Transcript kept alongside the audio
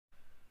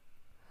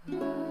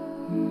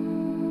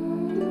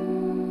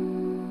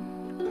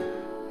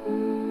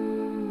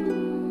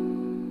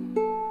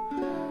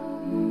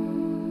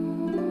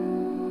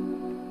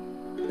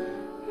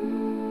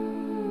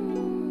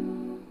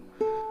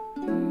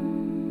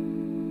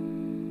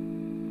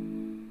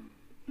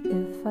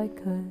I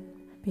could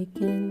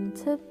begin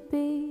to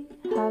be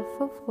half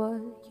of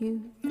what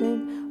you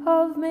think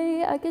of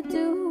me, I could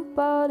do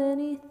about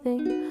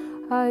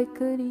anything. I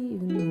could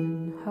even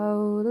learn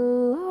how to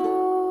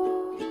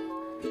love.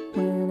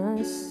 When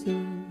I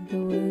see the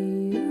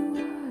way you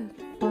act,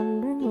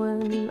 wondering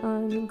when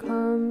I'm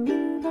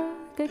coming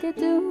back, I could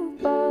do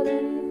about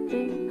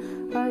anything.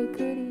 I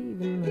could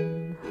even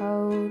learn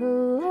how to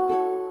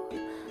love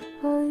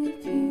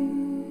like you.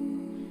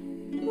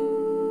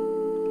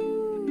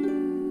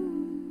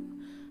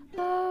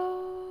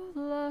 Love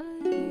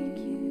like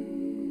you.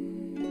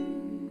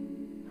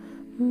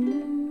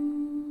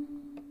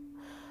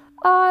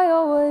 I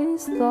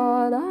always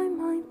thought I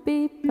might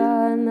be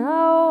bad,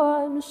 now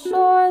I'm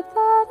sure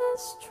that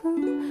it's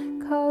true,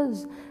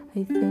 'cause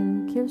I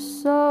think you're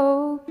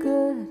so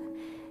good,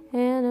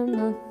 and I'm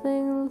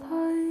nothing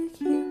like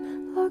you.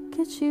 Look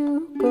at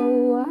you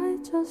go, I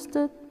just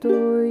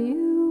adore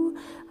you.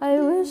 I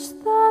wish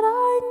that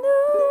I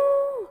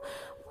knew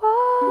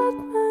what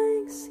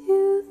makes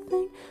you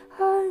think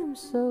I'm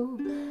so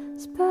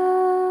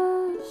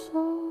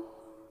special.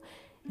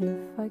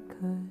 If I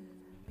could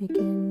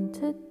begin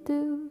to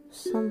do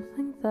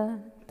something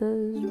that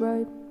does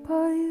right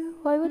by you,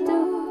 I would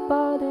do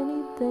about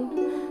anything.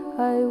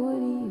 I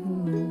would even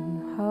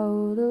learn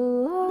how to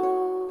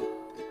love.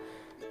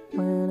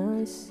 When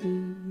I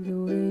see the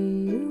way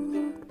you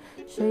look,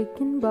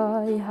 shaken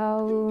by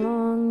how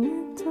long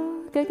it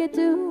took, I could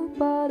do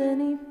about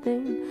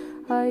anything.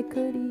 I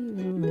could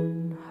even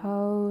learn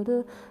how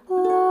to